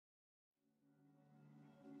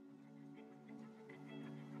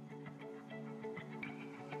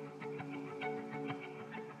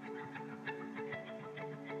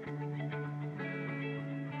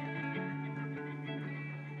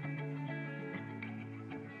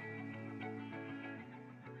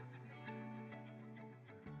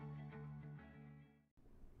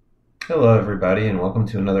Hello, everybody, and welcome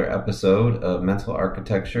to another episode of Mental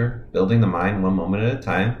Architecture, Building the Mind One Moment at a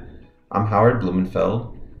Time. I'm Howard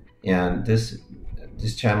Blumenfeld, and this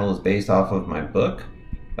channel is based off of my book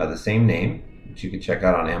by the same name, which you can check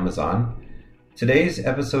out on Amazon. Today's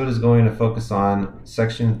episode is going to focus on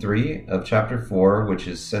Section 3 of Chapter 4, which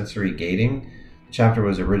is sensory gating. The chapter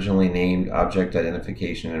was originally named Object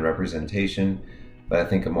Identification and Representation, but I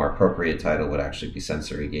think a more appropriate title would actually be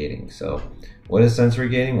sensory gating. So what is sensory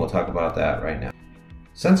gating? We'll talk about that right now.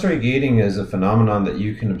 Sensory gating is a phenomenon that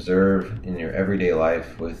you can observe in your everyday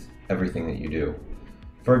life with everything that you do.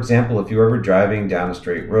 For example, if you're ever driving down a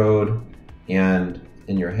straight road and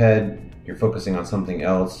in your head you're focusing on something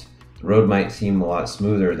else, the road might seem a lot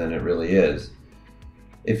smoother than it really is.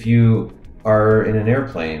 If you are in an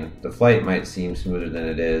airplane, the flight might seem smoother than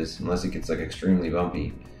it is unless it gets extremely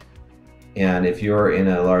bumpy. And if you're in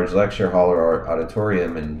a large lecture hall or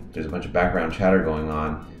auditorium and there's a bunch of background chatter going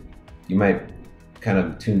on, you might kind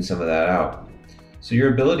of tune some of that out. So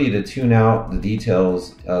your ability to tune out the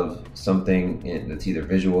details of something that's either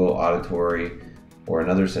visual, auditory, or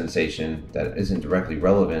another sensation that isn't directly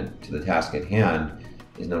relevant to the task at hand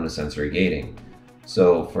is known as sensory gating.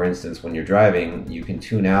 So for instance, when you're driving, you can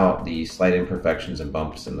tune out the slight imperfections and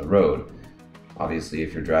bumps in the road. Obviously,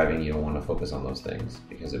 if you're driving, you don't want to focus on those things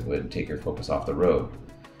because it would take your focus off the road.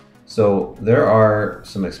 So there are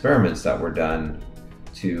some experiments that were done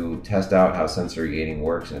to test out how sensory gating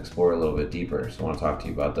works and explore a little bit deeper. So I want to talk to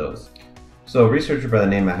you about those. So a researcher by the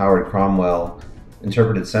name of Howard Cromwell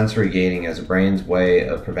interpreted sensory gating as a brain's way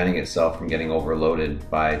of preventing itself from getting overloaded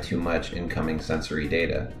by too much incoming sensory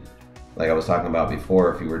data. Like I was talking about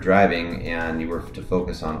before, if you were driving and you were to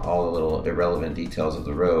focus on all the little irrelevant details of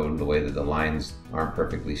the road, the way that the lines aren't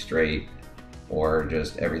perfectly straight, or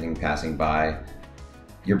just everything passing by,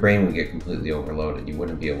 your brain would get completely overloaded. You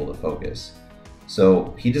wouldn't be able to focus.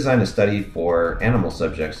 So he designed a study for animal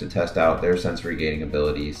subjects to test out their sensory gating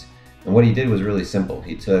abilities. And what he did was really simple.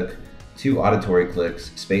 He took two auditory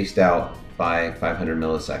clicks spaced out by 500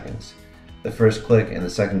 milliseconds. The first click and the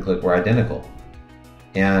second click were identical.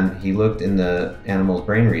 And he looked in the animal's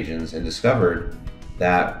brain regions and discovered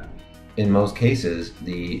that in most cases,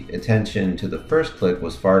 the attention to the first click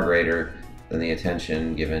was far greater than the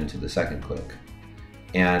attention given to the second click.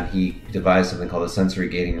 And he devised something called a sensory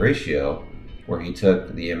gating ratio, where he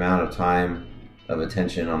took the amount of time of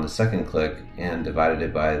attention on the second click and divided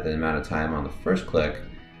it by the amount of time on the first click.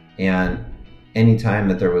 And any time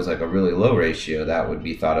that there was a really low ratio, that would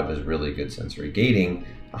be thought of as really good sensory gating.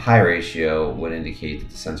 A high ratio would indicate that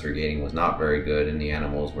the sensory gating was not very good and the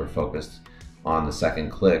animals were focused on the second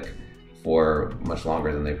click for much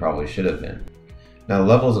longer than they probably should have been. Now, the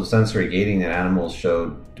levels of sensory gating that animals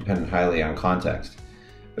showed depended highly on context.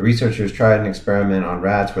 The researchers tried an experiment on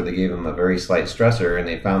rats where they gave them a very slight stressor, and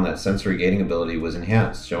they found that sensory gating ability was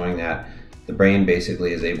enhanced, showing that the brain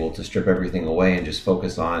basically is able to strip everything away and just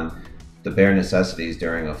focus on the bare necessities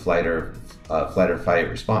during a flight or fight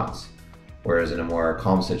response. Whereas in a more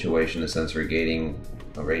calm situation, the sensory gating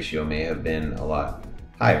ratio may have been a lot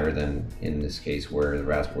higher than in this case where the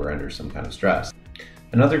rats were under some kind of stress.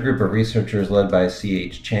 Another group of researchers led by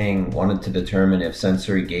C.H. Chang wanted to determine if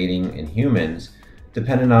sensory gating in humans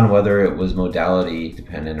depended on whether it was modality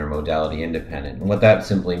dependent or modality independent. And what that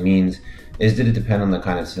simply means is, did it depend on the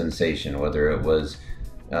kind of sensation, whether it was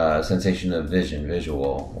a sensation of vision,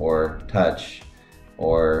 visual, or touch,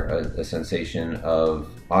 or a sensation of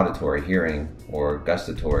auditory, hearing, or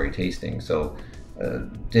gustatory, tasting. So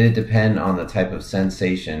did it depend on the type of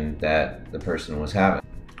sensation that the person was having?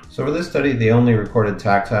 So for this study, they only recorded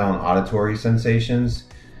tactile and auditory sensations,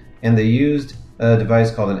 and they used a device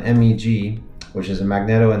called an MEG, which is a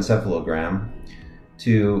magnetoencephalogram,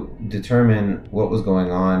 to determine what was going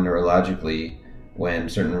on neurologically when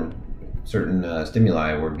certain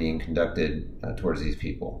stimuli were being conducted towards these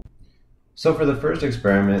people. So for the first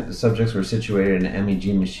experiment, the subjects were situated in an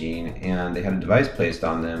MEG machine, and they had a device placed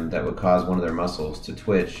on them that would cause one of their muscles to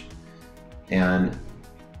twitch. And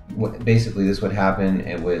basically this would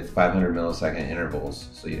happen with 500 millisecond intervals.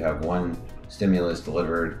 So you'd have one stimulus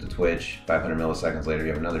delivered, the twitch, 500 milliseconds later you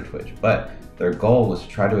have another twitch. But their goal was to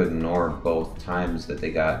try to ignore both times that they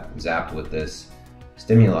got zapped with this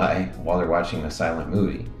stimuli while they're watching a silent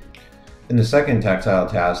movie. In the second tactile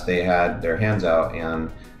task, they had their hands out and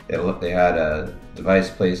they had a device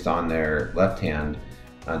placed on their left hand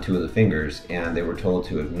on two of the fingers, and they were told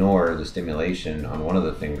to ignore the stimulation on one of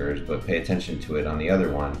the fingers but pay attention to it on the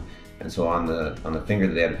other one. And so on the finger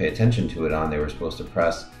that they had to pay attention to it on, they were supposed to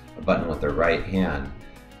press a button with their right hand,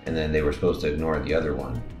 and then they were supposed to ignore the other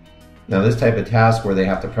one. Now, this type of task where they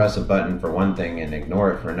have to press a button for one thing and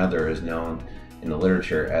ignore it for another is known in the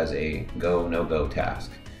literature as a go, no-go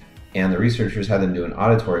task. And the researchers had them do an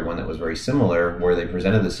auditory one that was very similar, where they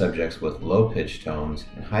presented the subjects with low-pitched tones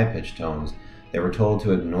and high-pitched tones. They were told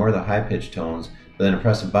to ignore the high-pitched tones, but then to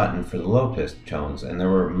press a button for the low-pitched tones. And there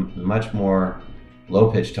were much more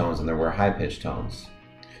low-pitched tones than there were high-pitched tones.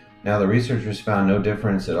 Now, the researchers found no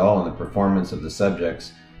difference at all in the performance of the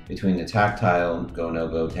subjects between the tactile go,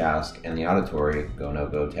 no-go task and the auditory go,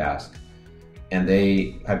 no-go task. And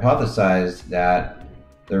they hypothesized that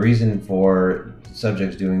the reason for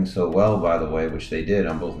subjects doing so well, by the way, which they did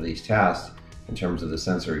on both of these tasks in terms of the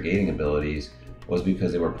sensory gating abilities, was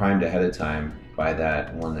because they were primed ahead of time by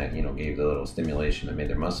that one that, gave the little stimulation that made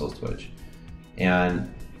their muscles twitch.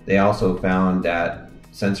 And they also found that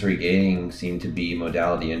sensory gating seemed to be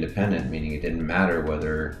modality independent, meaning it didn't matter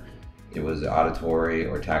whether it was auditory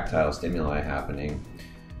or tactile stimuli happening.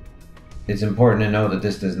 It's important to know that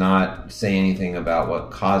this does not say anything about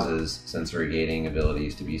what causes sensory gating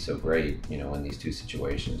abilities to be so great, in these two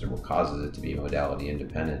situations, or what causes it to be modality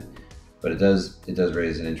independent. But it does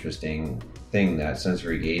raise an interesting thing that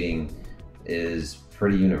sensory gating is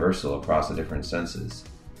pretty universal across the different senses.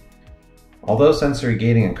 Although sensory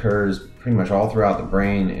gating occurs pretty much all throughout the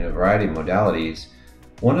brain in a variety of modalities,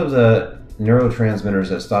 one of the neurotransmitters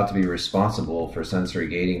that's thought to be responsible for sensory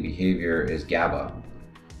gating behavior is GABA.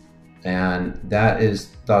 And that is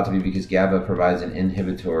thought to be because GABA provides an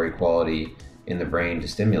inhibitory quality in the brain to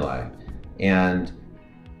stimuli. And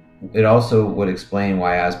it also would explain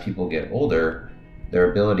why, as people get older, their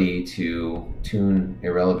ability to tune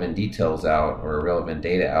irrelevant details out or irrelevant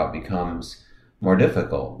data out becomes more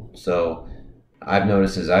difficult. So I've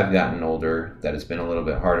noticed as I've gotten older that it's been a little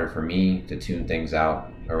bit harder for me to tune things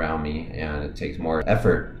out around me, and it takes more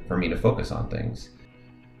effort for me to focus on things.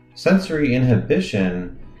 Sensory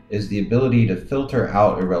inhibition is the ability to filter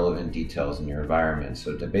out irrelevant details in your environment.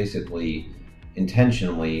 So to basically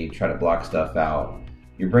intentionally try to block stuff out.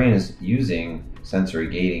 Your brain is using sensory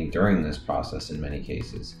gating during this process in many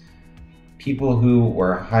cases. People who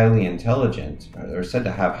were highly intelligent, or said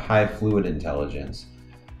to have high fluid intelligence,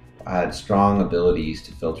 had strong abilities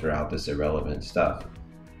to filter out this irrelevant stuff.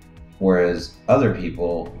 Whereas other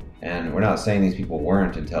people, and we're not saying these people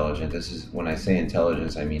weren't intelligent, this is, when I say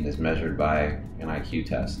intelligence, I mean as measured by an IQ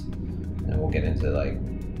test. And we'll get into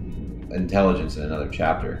intelligence in another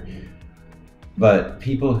chapter. But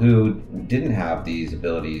people who didn't have these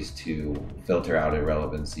abilities to filter out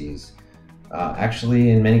irrelevancies actually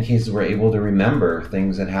in many cases were able to remember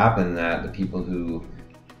things that happened that the people who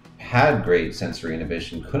had great sensory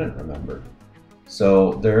inhibition couldn't remember.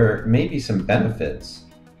 So there may be some benefits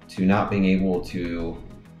to not being able to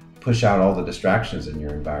push out all the distractions in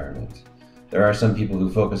your environment. There are some people who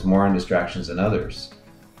focus more on distractions than others.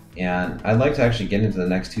 And I'd like to actually get into the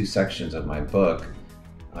next two sections of my book.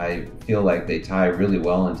 I feel like they tie really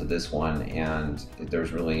well into this one, and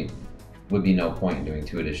there's really would be no point in doing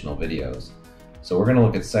two additional videos. So we're going to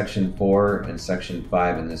look at section 4 and section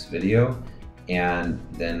 5 in this video, and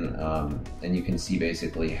then you can see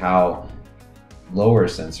basically how lower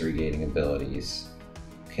sensory gating abilities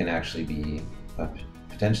can actually be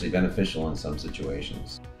potentially beneficial in some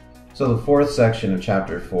situations. So the fourth section of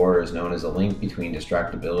chapter 4 is known as a link between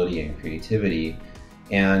distractibility and creativity,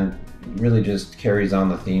 and really just carries on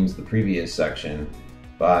the themes of the previous section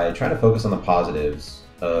by trying to focus on the positives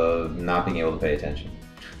of not being able to pay attention.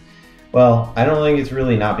 Well, I don't think it's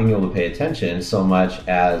really not being able to pay attention so much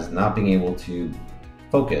as not being able to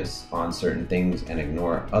focus on certain things and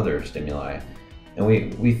ignore other stimuli. And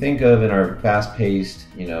we think of, in our fast-paced,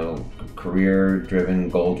 career-driven,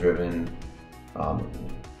 goal-driven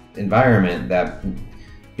environment, that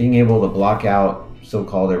being able to block out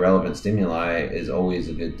so-called irrelevant stimuli is always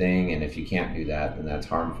a good thing, and if you can't do that, then that's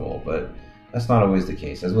harmful. But that's not always the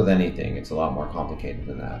case. As with anything, it's a lot more complicated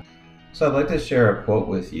than that. So I'd like to share a quote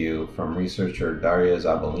with you from researcher Daria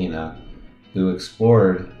Zabalina, who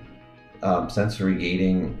explored sensory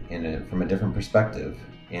gating from a different perspective.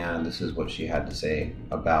 And this is what she had to say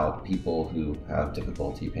about people who have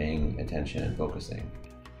difficulty paying attention and focusing.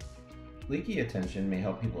 Leaky attention may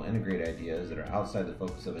help people integrate ideas that are outside the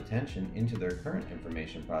focus of attention into their current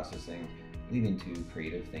information processing, leading to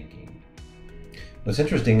creative thinking. What's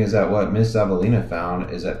interesting is that what Ms. Zabalina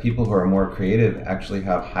found is that people who are more creative actually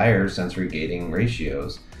have higher sensory gating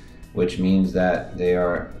ratios, which means that they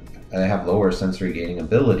have lower sensory gating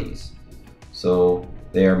abilities. So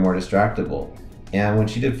they are more distractible. And when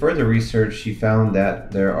she did further research, she found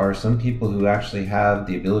that there are some people who actually have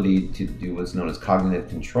the ability to do what's known as cognitive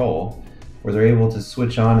control, where they're able to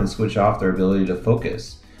switch on and switch off their ability to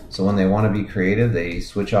focus. So when they want to be creative, they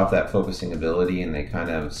switch off that focusing ability and they kind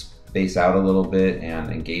of space out a little bit and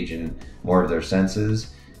engage in more of their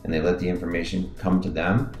senses, and they let the information come to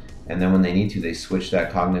them. And then when they need to, they switch that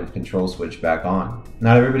cognitive control switch back on.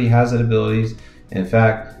 Not everybody has that abilities. In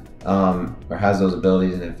fact, or has those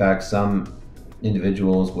abilities. And in fact, some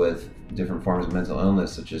individuals with different forms of mental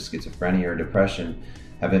illness, such as schizophrenia or depression,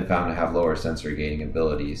 have been found to have lower sensory gating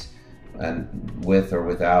abilities, and with or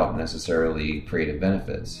without necessarily creative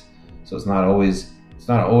benefits. So it's not always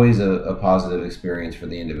a positive experience for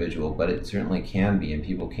the individual, but it certainly can be, and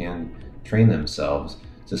people can train themselves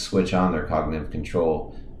to switch on their cognitive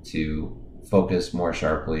control to focus more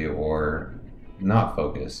sharply or not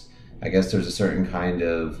focus. I guess there's a certain kind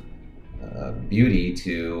of beauty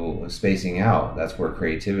to spacing out. That's where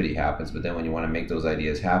creativity happens. But then when you want to make those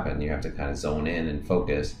ideas happen, you have to kind of zone in and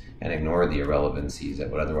focus and ignore the irrelevancies that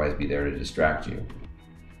would otherwise be there to distract you.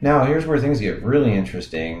 Now, here's where things get really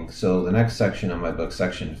interesting. So the next section of my book,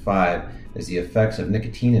 section 5, is the effects of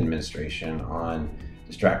nicotine administration on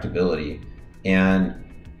distractibility. And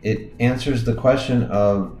it answers the question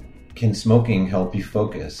of, can smoking help you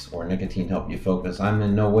focus, or nicotine help you focus? I'm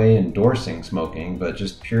in no way endorsing smoking, but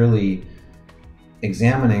just purely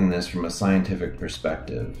examining this from a scientific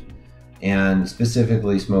perspective, and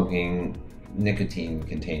specifically smoking nicotine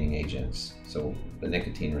containing agents. So the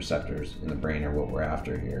nicotine receptors in the brain are what we're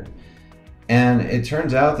after here. And it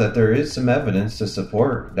turns out that there is some evidence to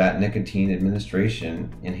support that nicotine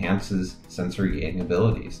administration enhances sensory gating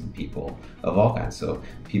abilities in people of all kinds. So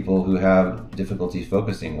people who have difficulty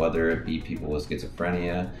focusing, whether it be people with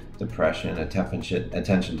schizophrenia, depression,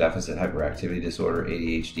 attention deficit hyperactivity disorder,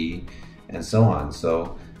 ADHD, and so on.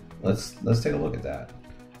 So let's take a look at that.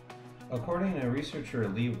 According to researcher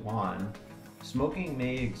Li Wan, smoking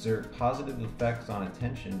may exert positive effects on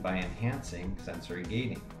attention by enhancing sensory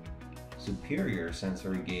gating. Superior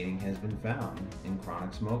sensory gating has been found in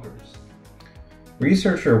chronic smokers.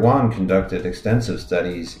 Researcher Wan conducted extensive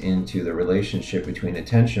studies into the relationship between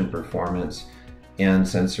attention performance and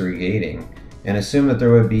sensory gating, and assumed that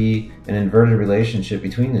there would be an inverted relationship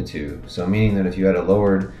between the two. So meaning that if you had a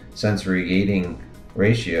lowered sensory gating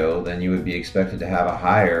ratio, then you would be expected to have a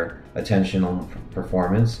higher attentional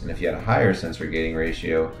performance, and if you had a higher sensory gating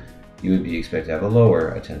ratio, you would be expected to have a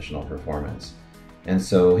lower attentional performance. And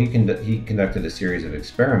so he conducted a series of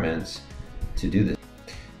experiments to do this.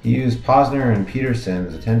 He used Posner and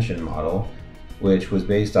Peterson's attention model, which was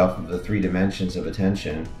based off of the 3 dimensions of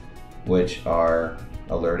attention, which are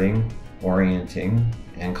alerting, orienting,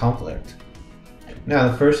 and conflict. Now,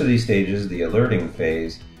 the first of these stages, the alerting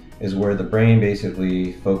phase, is where the brain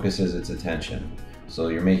basically focuses its attention. So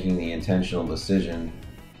you're making the intentional decision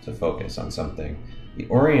to focus on something. The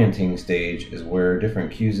orienting stage is where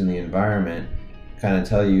different cues in the environment kind of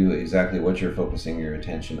tell you exactly what you're focusing your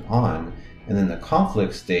attention on. And then the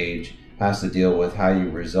conflict stage has to deal with how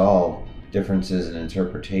you resolve differences in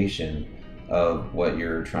interpretation of what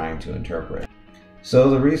you're trying to interpret.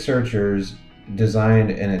 So the researchers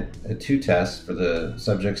designed a 2 tests for the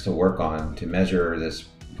subjects to work on to measure this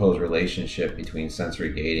proposed relationship between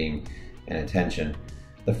sensory gating and attention.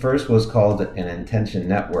 The first was called an attention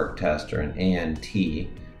network test, or an ANT,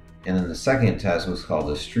 and then the second test was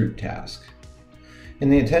called a Stroop task. In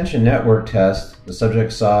the attention network test, the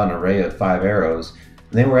subjects saw an array of 5 arrows,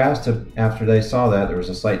 and they were asked to, after they saw that, there was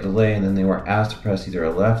a slight delay, and then they were asked to press either a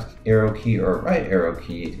left arrow key or a right arrow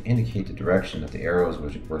key to indicate the direction that the arrows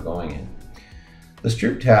were going in. The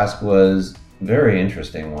Stroop task was a very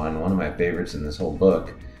interesting one of my favorites in this whole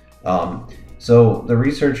book. So the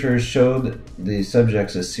researchers showed the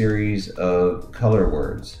subjects a series of color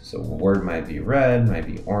words. So a word might be red, might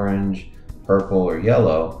be orange, purple, or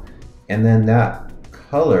yellow, and then that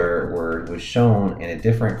color word was shown in a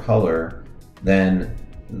different color than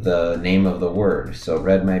the name of the word. So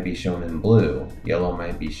red might be shown in blue, yellow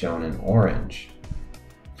might be shown in orange.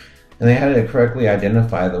 And they had to correctly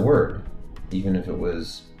identify the word, even if it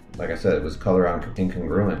was, like I said, it was color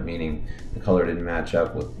incongruent, meaning the color didn't match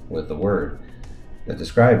up with the word that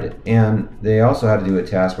described it. And they also had to do a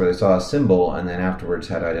task where they saw a symbol and then afterwards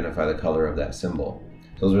had to identify the color of that symbol.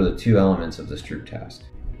 Those were the 2 elements of the Stroop task.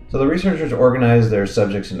 So the researchers organized their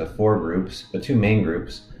subjects into 4 groups, but 2 main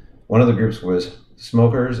groups. One of the groups was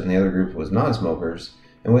smokers and the other group was non-smokers.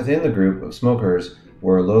 And within the group of smokers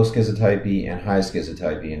were low schizotypy and high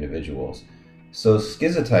schizotypy individuals. So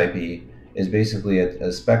schizotypy is basically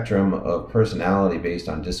a spectrum of personality based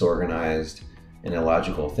on disorganized and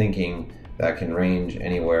illogical thinking that can range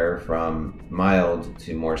anywhere from mild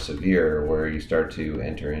to more severe, where you start to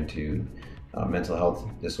enter into mental health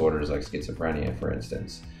disorders like schizophrenia, for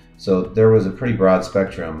instance. So there was a pretty broad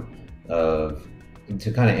spectrum to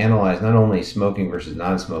kind of analyze not only smoking versus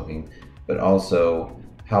non-smoking, but also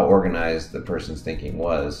how organized the person's thinking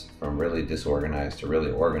was, from really disorganized to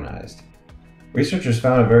really organized. Researchers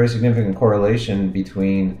found a very significant correlation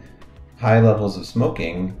between high levels of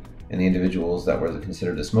smoking in the individuals that were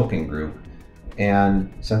considered a smoking group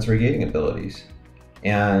and sensory gating abilities.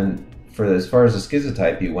 And for as far as the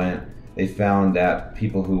schizotypy went, they found that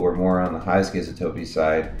people who were more on the high schizotypy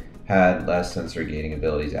side had less sensory gating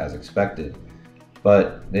abilities as expected.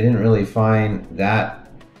 But they didn't really find that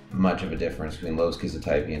much of a difference between low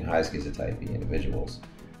schizotypy and high schizotypy individuals.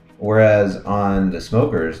 Whereas on the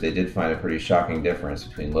smokers, they did find a pretty shocking difference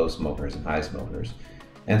between low smokers and high smokers.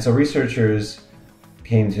 And so researchers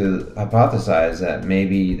came to hypothesize that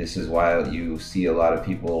maybe this is why you see a lot of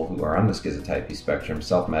people who are on the schizotypy spectrum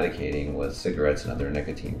self-medicating with cigarettes and other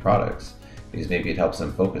nicotine products, because maybe it helps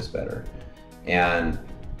them focus better. And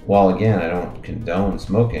while again, I don't condone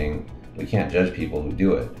smoking, we can't judge people who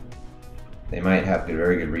do it. They might have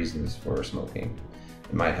very good reasons for smoking.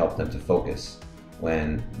 It might help them to focus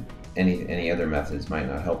when any other methods might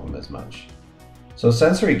not help them as much. So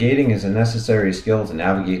sensory gating is a necessary skill to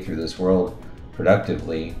navigate through this world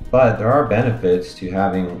productively, but there are benefits to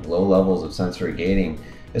having low levels of sensory gating,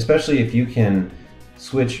 especially if you can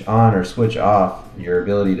switch on or switch off your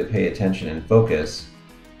ability to pay attention and focus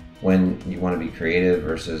when you want to be creative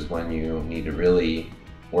versus when you need to really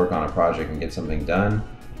work on a project and get something done,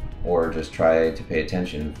 or just try to pay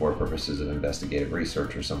attention for purposes of investigative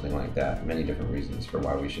research or something like that. Many different reasons for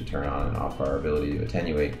why we should turn on and off our ability to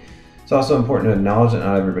attenuate. It's also important to acknowledge that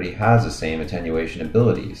not everybody has the same attenuation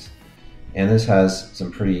abilities. And this has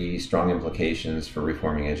some pretty strong implications for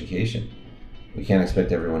reforming education. We can't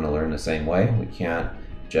expect everyone to learn the same way. We can't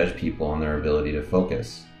judge people on their ability to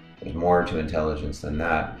focus. There's more to intelligence than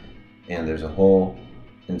that. And there's a whole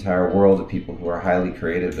entire world of people who are highly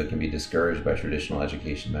creative but can be discouraged by traditional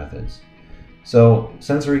education methods. So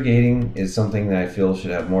sensory gating is something that I feel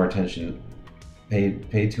should have more attention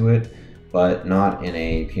paid to it, but not in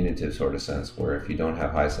a punitive sort of sense where if you don't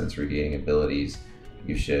have high sensory gating abilities,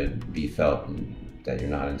 you should be felt that you're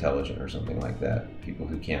not intelligent or something like that. People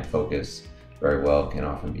who can't focus very well can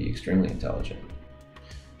often be extremely intelligent.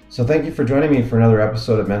 So thank you for joining me for another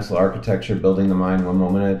episode of Mental Architecture, Building the Mind One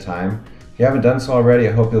Moment at a Time. If you haven't done so already,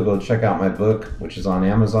 I hope you'll go check out my book, which is on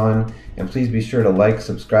Amazon. And please be sure to like,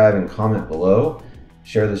 subscribe, and comment below.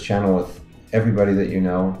 Share this channel with everybody that you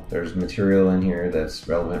know. There's material in here that's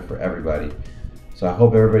relevant for everybody. So I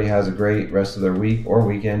hope everybody has a great rest of their week or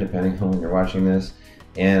weekend, depending on when you're watching this.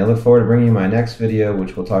 And I look forward to bringing you my next video,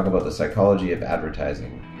 which will talk about the psychology of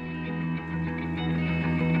advertising.